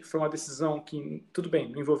 Porque foi uma decisão que, tudo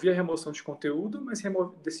bem, não envolvia remoção de conteúdo, mas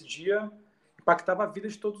impactava a vida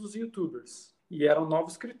de todos os YouTubers. E eram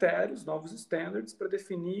novos critérios, novos standards para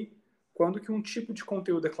definir quando que um tipo de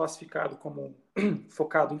conteúdo é classificado como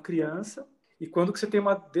focado em criança e quando que você tem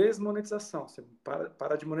uma desmonetização, você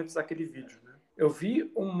para de monetizar aquele vídeo, né? Eu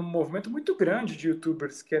vi um movimento muito grande de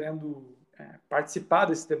YouTubers querendo participar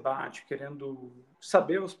desse debate, querendo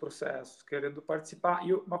saber os processos, querendo participar.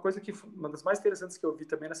 E uma das mais interessantes que eu vi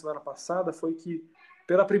também na semana passada foi que,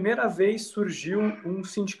 pela primeira vez, surgiu um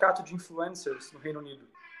sindicato de influencers no Reino Unido.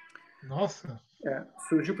 Nossa!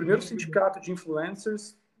 Surgiu o primeiro sindicato de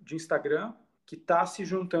influencers de Instagram, que está se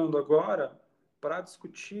juntando agora para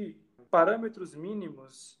discutir parâmetros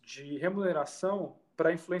mínimos de remuneração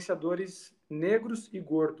para influenciadores negros e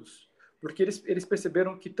gordos. Porque eles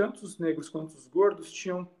perceberam que tanto os negros quanto os gordos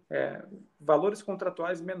tinham valores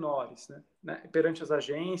contratuais menores, né, perante as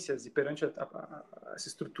agências e perante essa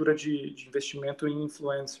estrutura de investimento em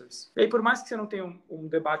influencers. E aí, por mais que você não tenha um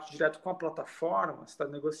debate direto com a plataforma, você está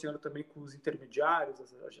negociando também com os intermediários,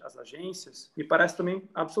 as agências, e parece também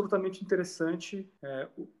absolutamente interessante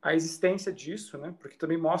a existência disso, né, porque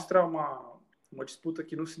também mostra uma disputa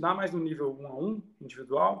que não se dá mais no nível 1 a 1,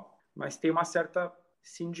 individual, mas tem uma certa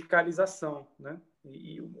sindicalização, né?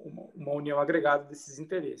 E uma união agregada desses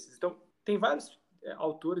interesses. Então, tem vários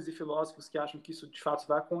autores e filósofos que acham que isso de fato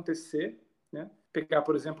vai acontecer, né? Pegar,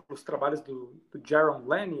 por exemplo, os trabalhos do Jaron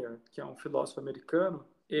Lanier, que é um filósofo americano,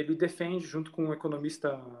 ele defende, junto com um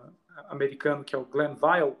economista americano, que é o Glenn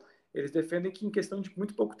Weil, eles defendem que em questão de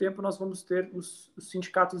muito pouco tempo nós vamos ter os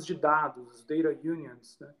sindicatos de dados, os data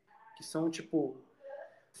unions, né? Que são, tipo,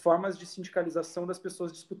 formas de sindicalização das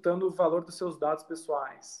pessoas disputando o valor dos seus dados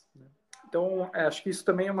pessoais, né? Então, acho que isso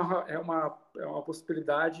também é uma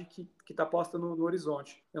possibilidade que está posta no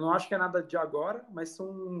horizonte. Eu não acho que é nada de agora, mas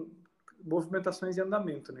são movimentações em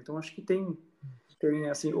andamento, né? Então, acho que tem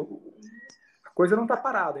assim, a coisa não está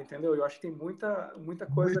parada, entendeu? Eu acho que tem muita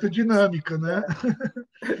coisa. Muito dinâmica, né?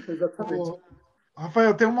 Exatamente.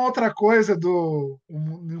 Rafael, tem uma outra coisa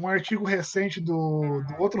um artigo recente do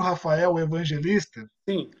outro Rafael, o evangelista.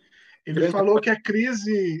 Sim. Ele falou que a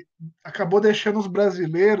crise acabou deixando os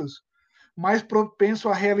brasileiros mais propenso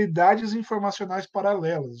a realidades informacionais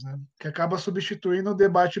paralelas, né? Que acaba substituindo o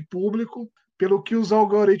debate público pelo que os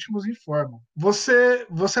algoritmos informam.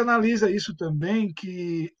 Você analisa isso também,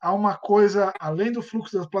 que há uma coisa, além do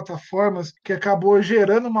fluxo das plataformas, que acabou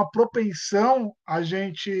gerando uma propensão a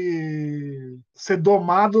gente ser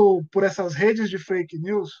domado por essas redes de fake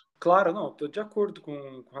news? Claro, não, estou de acordo com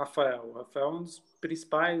o Rafael. O Rafael é um dos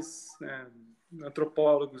principais, né,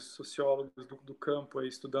 antropólogos, sociólogos do campo, aí,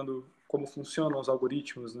 estudando como funcionam os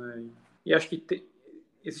algoritmos, né? E acho que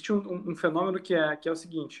existe um fenômeno que é o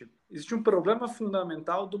seguinte: existe um problema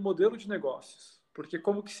fundamental do modelo de negócios. Porque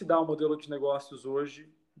como que se dá o modelo de negócios hoje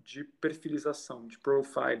de perfilização, de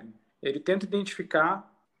profiling? Ele tenta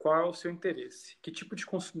identificar qual é o seu interesse, que tipo de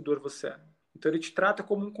consumidor você é. Então ele te trata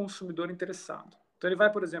como um consumidor interessado. Então ele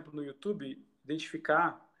vai, por exemplo, no YouTube,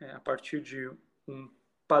 identificar, a partir de um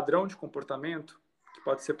padrão de comportamento, que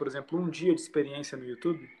pode ser, por exemplo, um dia de experiência no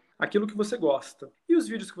YouTube, aquilo que você gosta. E os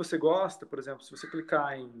vídeos que você gosta, por exemplo, se você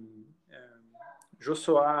clicar em Jô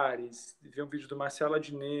Soares, ver um vídeo do Marcelo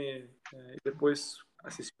Adnet, e depois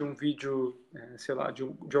assistir um vídeo, sei lá,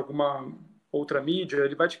 de alguma outra mídia,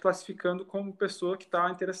 ele vai te classificando como pessoa que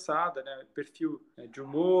está interessada, né? Perfil de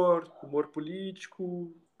humor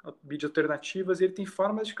político, mídias alternativas, e ele tem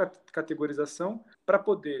formas de categorização para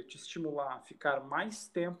poder te estimular a ficar mais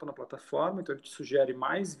tempo na plataforma. Então ele te sugere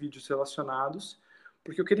mais vídeos relacionados,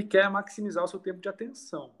 porque o que ele quer é maximizar o seu tempo de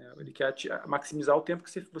atenção, né? Ele quer maximizar o tempo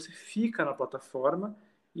que você fica na plataforma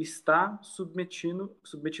e está submetido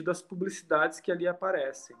às publicidades que ali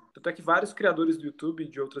aparecem. Tanto é que vários criadores do YouTube e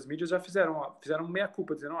de outras mídias já fizeram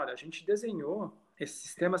meia-culpa, dizendo, olha, a gente desenhou esses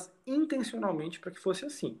sistemas intencionalmente para que fosse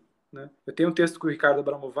assim, né? Eu tenho um texto com o Ricardo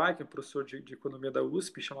Abramovay, que é um professor de economia da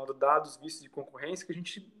USP, chamado Dados, Vícios e Concorrência, que a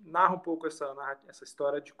gente narra um pouco essa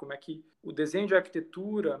história de como é que o desenho de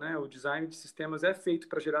arquitetura, né, o design de sistemas é feito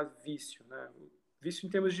para gerar vício, né? Vício em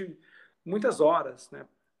termos de muitas horas, né,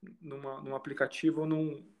 num aplicativo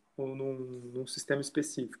ou num sistema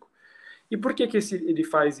específico. E por que ele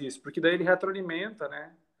faz isso? Porque daí ele retroalimenta,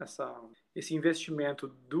 né, esse investimento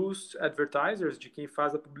dos advertisers, de quem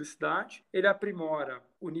faz a publicidade. Ele aprimora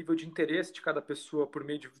o nível de interesse de cada pessoa por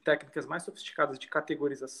meio de técnicas mais sofisticadas de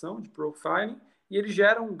categorização, de profiling, e ele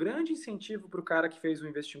gera um grande incentivo para o cara que fez o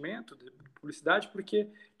investimento de publicidade, porque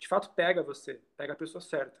de fato pega a pessoa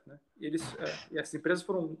certa, né? E essas empresas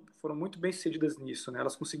foram muito bem sucedidas nisso, né?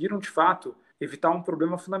 Elas conseguiram de fato evitar um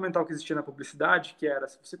problema fundamental que existia na publicidade, que era,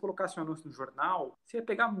 se você colocasse um anúncio no jornal, você ia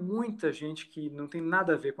pegar muita gente que não tem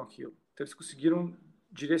nada a ver com aquilo. Então eles conseguiram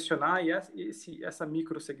direcionar, e essa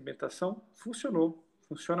microsegmentação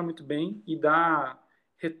funciona muito bem e dá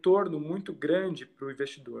retorno muito grande para o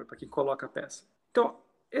investidor, para quem coloca a peça. Então,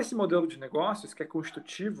 esse modelo de negócios, que é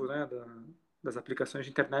constitutivo, né, das aplicações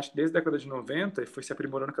de internet desde a década de 90 e foi se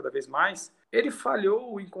aprimorando cada vez mais, ele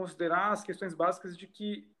falhou em considerar as questões básicas de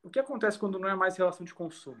que o que acontece quando não é mais relação de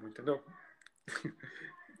consumo, entendeu?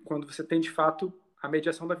 Quando você tem, de fato, a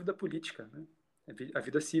mediação da vida política, né? A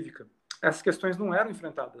vida cívica. Essas questões não eram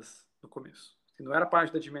enfrentadas no começo. Não era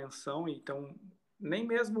parte da dimensão, então nem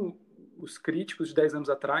mesmo os críticos de 10 anos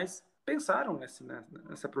atrás pensaram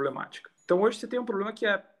nessa problemática. Então hoje você tem um problema que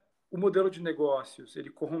é o modelo de negócios, ele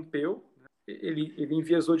corrompeu, né? ele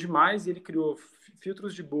enviesou demais, e ele criou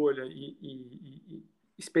filtros de bolha e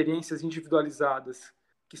experiências individualizadas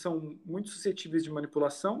que são muito suscetíveis de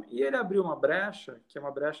manipulação, e ele abriu uma brecha, que é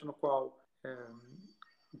uma brecha no qual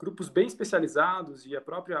grupos bem especializados e a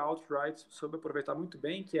própria alt-right soube aproveitar muito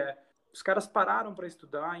bem, que é os caras pararam para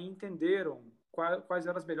estudar e entenderam quais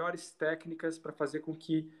eram as melhores técnicas para fazer com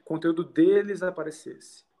que o conteúdo deles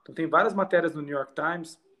aparecesse. Então tem várias matérias no New York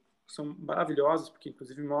Times que são maravilhosas, porque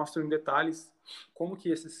inclusive mostram em detalhes como que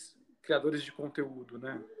esses criadores de conteúdo,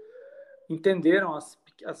 né, entenderam as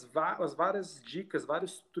várias dicas,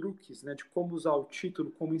 vários truques, né, de como usar o título,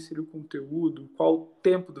 como inserir o conteúdo, qual o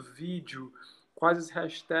tempo do vídeo, quais as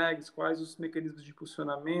hashtags, quais os mecanismos de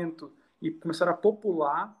impulsionamento, e começaram a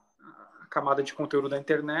popular a camada de conteúdo da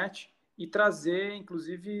internet e trazer,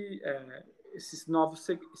 inclusive, esses novos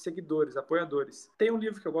seguidores, apoiadores. Tem um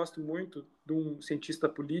livro que eu gosto muito de um cientista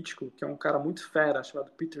político, que é um cara muito fera,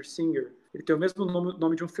 chamado Peter Singer. Ele tem o mesmo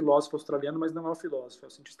nome de um filósofo australiano, mas não é o filósofo, é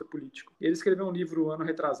o cientista político. Ele escreveu um livro ano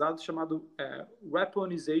retrasado chamado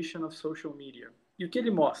Weaponization of Social Media. E o que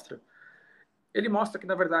ele mostra? Ele mostra que,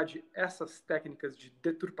 na verdade, essas técnicas de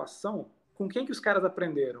deturpação, com quem que os caras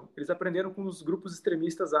aprenderam? Eles aprenderam com os grupos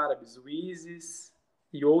extremistas árabes, o ISIS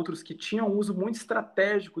e outros que tinham um uso muito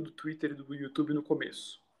estratégico do Twitter e do YouTube no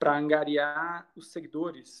começo, para angariar os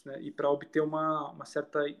seguidores, né, e para obter uma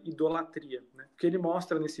certa idolatria, né? O que ele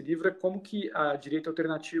mostra nesse livro é como que a direita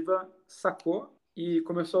alternativa sacou e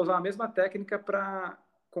começou a usar a mesma técnica para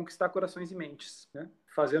conquistar corações e mentes, né?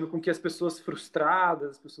 Fazendo com que as pessoas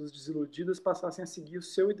frustradas, as pessoas desiludidas passassem a seguir o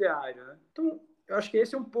seu ideário, né? Então, eu acho que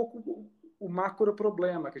esse é um pouco o macro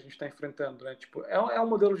problema que a gente está enfrentando, né? Tipo, é um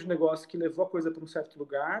modelo de negócio que levou a coisa para um certo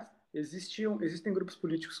lugar. Existem grupos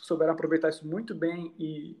políticos que souberam aproveitar isso muito bem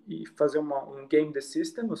e fazer um game the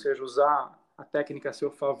system, ou seja, usar a técnica a seu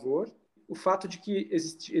favor. O fato de que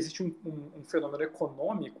existe um fenômeno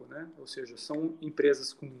econômico, né? Ou seja, são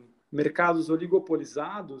empresas com mercados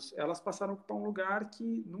oligopolizados, elas passaram para um lugar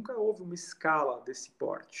que nunca houve uma escala desse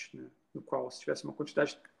porte, né? No qual se tivesse uma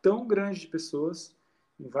quantidade tão grande de pessoas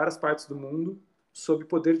em várias partes do mundo, sob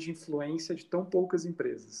poder de influência de tão poucas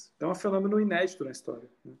empresas. Então é um fenômeno inédito na história,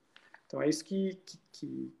 né? Então é isso que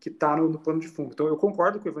está no plano de fundo. Então eu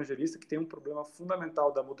concordo com o Evangelista que tem um problema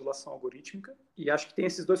fundamental da modulação algorítmica, e acho que tem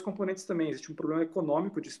esses dois componentes também. Existe um problema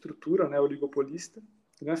econômico de estrutura, né, oligopolista,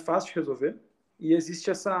 que não é fácil de resolver, e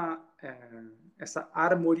existe essa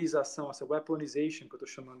armorização, essa weaponization que eu estou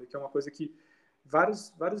chamando, que é uma coisa que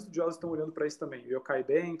vários estudiosos estão olhando para isso também. O Yochai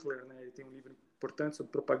Benkler, né, ele tem um livro importante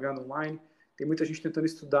sobre propaganda online. Tem muita gente tentando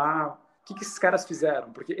estudar o que esses caras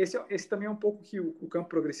fizeram, porque esse também é um pouco que o campo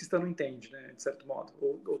progressista não entende, né, de certo modo,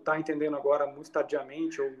 ou está entendendo agora muito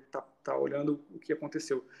tardiamente, ou está olhando o que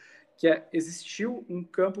aconteceu, que existiu um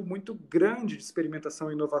campo muito grande de experimentação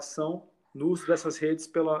e inovação no uso dessas redes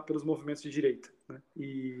pelos movimentos de direita, né?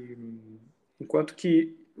 E enquanto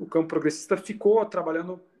que o campo progressista ficou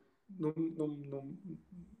trabalhando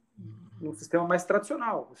num sistema mais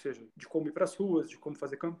tradicional, ou seja, de como ir para as ruas, de como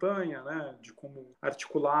fazer campanha, né, de como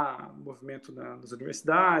articular movimento nas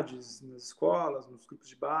universidades, nas escolas, nos grupos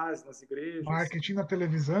de base, nas igrejas. Marketing na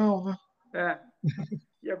televisão, né?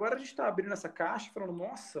 E agora a gente está abrindo essa caixa e falando,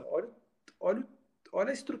 nossa, olha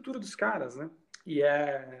a estrutura dos caras, né? E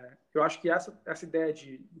eu acho que essa ideia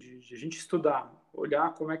de a gente estudar,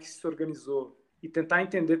 olhar como é que se organizou e tentar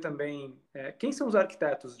entender também quem são os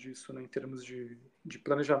arquitetos disso, né, em termos de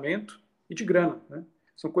planejamento e de grana, né?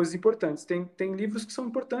 São coisas importantes. Tem livros que são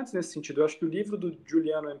importantes nesse sentido. Eu acho que o livro do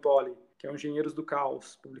Giuliano Empoli, que é o Engenheiros do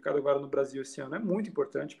Caos, publicado agora no Brasil esse ano, é muito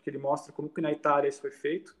importante, porque ele mostra como que na Itália isso foi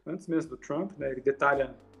feito, antes mesmo do Trump, né? Ele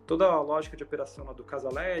detalha toda a lógica de operação lá do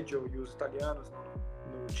Casaleggio e os italianos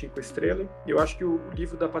no Cinque Stelle. E eu acho que o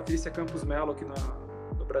livro da Patrícia Campos Mello aqui no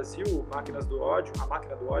Brasil, A Máquina do Ódio,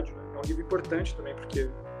 né? É um livro importante também, porque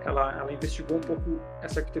ela investigou um pouco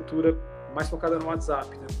essa arquitetura mais focada no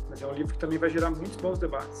WhatsApp, né? Mas é um livro que também vai gerar muitos bons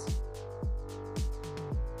debates.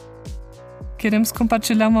 Queremos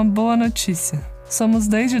compartilhar uma boa notícia. Somos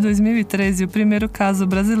desde 2013 o primeiro caso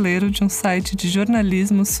brasileiro de um site de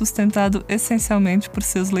jornalismo sustentado essencialmente por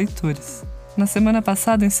seus leitores. Na semana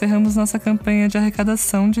passada encerramos nossa campanha de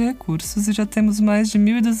arrecadação de recursos e já temos mais de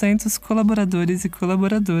 1.200 colaboradores e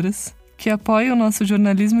colaboradoras que apoia o nosso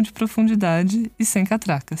jornalismo de profundidade e sem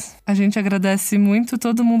catracas. A gente agradece muito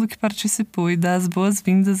todo mundo que participou e dá as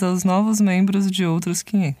boas-vindas aos novos membros de outros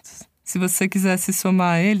 500. Se você quiser se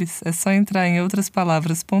somar a eles, é só entrar em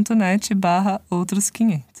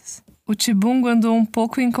outraspalavras.net/outros500. O Tibungo andou um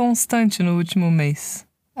pouco inconstante no último mês.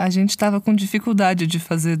 A gente estava com dificuldade de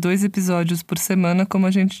fazer 2 episódios por semana como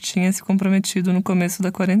a gente tinha se comprometido no começo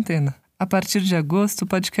da quarentena. A partir de agosto, o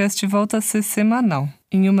podcast volta a ser semanal.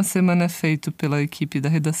 Em uma semana é feito pela equipe da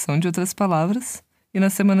redação de Outras Palavras e na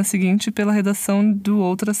semana seguinte pela redação do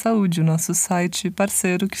Outra Saúde, o nosso site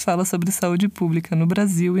parceiro que fala sobre saúde pública no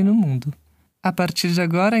Brasil e no mundo. A partir de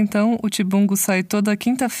agora, então, o Tibungo sai toda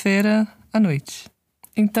quinta-feira à noite.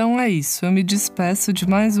 Então é isso, eu me despeço de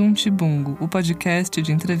mais um Tibungo, o podcast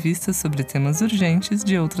de entrevistas sobre temas urgentes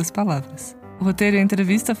de Outras Palavras. O roteiro e a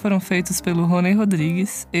entrevista foram feitos pelo Rony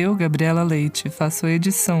Rodrigues. Eu, Gabriela Leite, faço a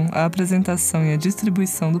edição, a apresentação e a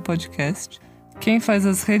distribuição do podcast. Quem faz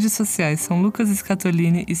as redes sociais são Lucas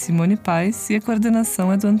Scatolini e Simone Paes e a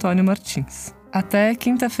coordenação é do Antônio Martins. Até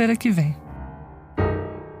quinta-feira que vem.